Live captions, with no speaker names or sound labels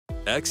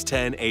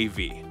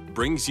XTEN-AV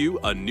brings you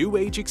a new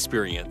age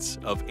experience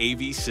of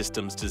AV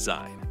systems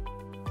design.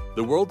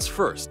 The world's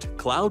first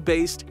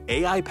cloud-based,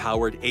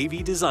 AI-powered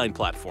AV design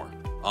platform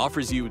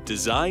offers you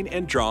design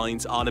and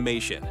drawings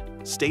automation,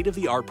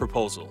 state-of-the-art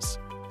proposals,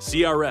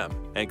 CRM,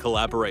 and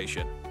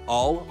collaboration,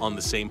 all on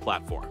the same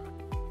platform.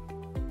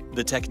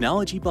 The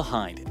technology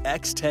behind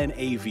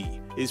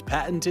XTEN-AV is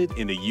patented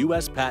in the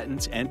U.S.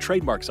 Patents and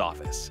Trademarks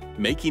Office,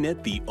 making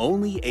it the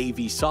only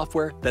AV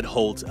software that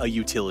holds a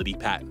utility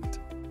patent.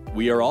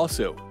 We are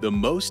also the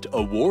most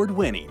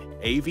award-winning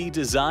AV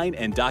design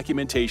and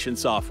documentation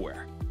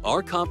software.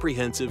 Our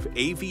comprehensive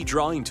AV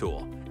drawing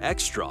tool,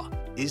 XTRAW,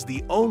 is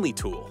the only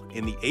tool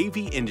in the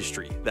AV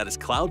industry that is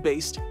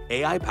cloud-based,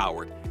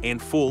 AI-powered,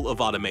 and full of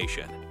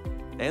automation.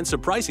 And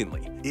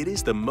surprisingly, it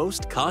is the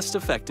most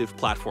cost-effective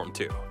platform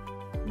too.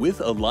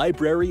 With a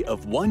library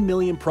of 1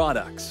 million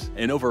products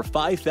and over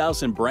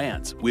 5,000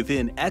 brands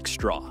within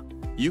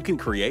XTRAW, you can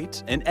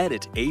create and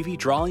edit AV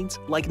drawings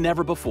like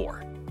never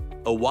before.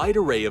 A wide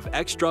array of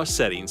XTRAW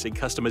settings and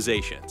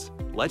customizations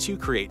lets you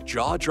create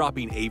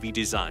jaw-dropping AV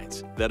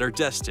designs that are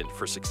destined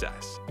for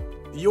success.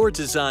 Your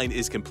design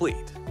is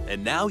complete,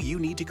 and now you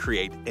need to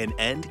create an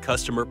end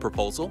customer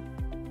proposal?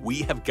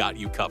 We have got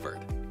you covered.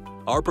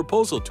 Our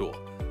proposal tool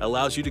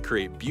allows you to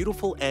create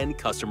beautiful end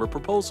customer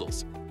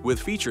proposals with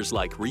features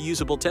like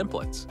reusable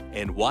templates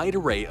and wide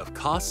array of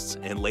costs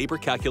and labor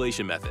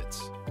calculation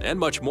methods, and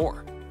much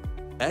more.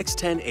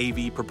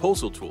 XTEN-AV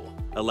Proposal Tool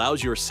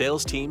allows your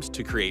sales teams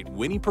to create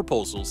winning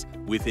proposals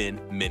within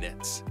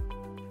minutes.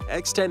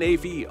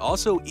 XTEN-AV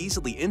also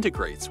easily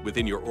integrates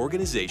within your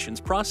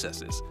organization's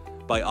processes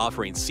by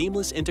offering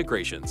seamless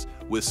integrations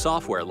with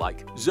software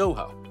like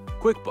Zoho,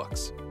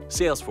 QuickBooks,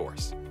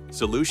 Salesforce,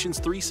 Solutions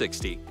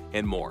 360,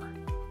 and more.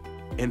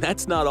 And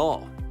that's not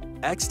all.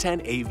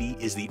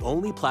 XTEN-AV is the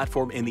only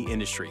platform in the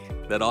industry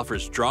that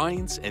offers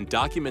drawings and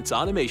documents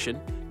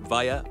automation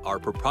via our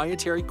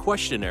proprietary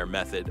questionnaire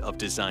method of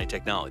design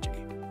technology.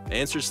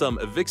 Answer some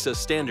AVIXA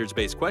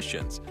standards-based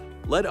questions,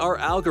 let our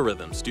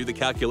algorithms do the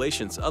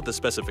calculations of the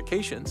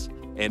specifications,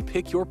 and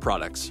pick your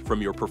products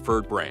from your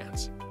preferred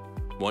brands.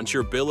 Once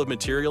your bill of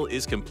material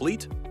is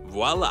complete,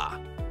 voila!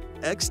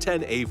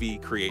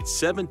 XTEN-AV creates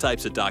 7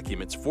 types of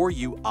documents for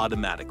you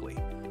automatically.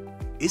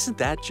 Isn't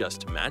that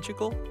just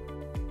magical?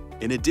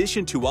 In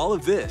addition to all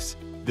of this,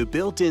 the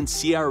built-in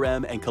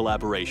CRM and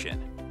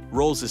collaboration,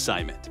 roles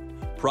assignment,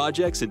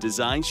 projects and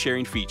design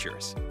sharing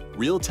features,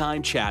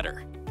 real-time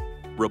chatter,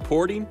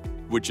 reporting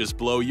would just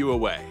blow you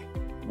away.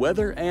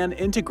 Whether an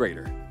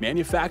integrator,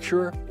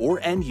 manufacturer, or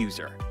end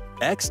user,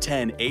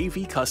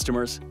 XTEN-AV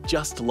customers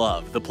just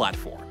love the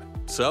platform.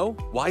 So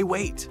why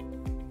wait?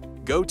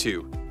 Go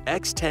to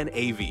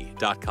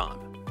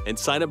XTEN-AV.com and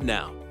sign up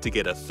now to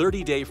get a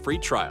 30-day free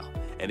trial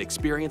and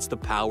experience the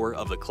power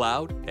of the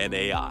cloud and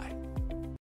AI.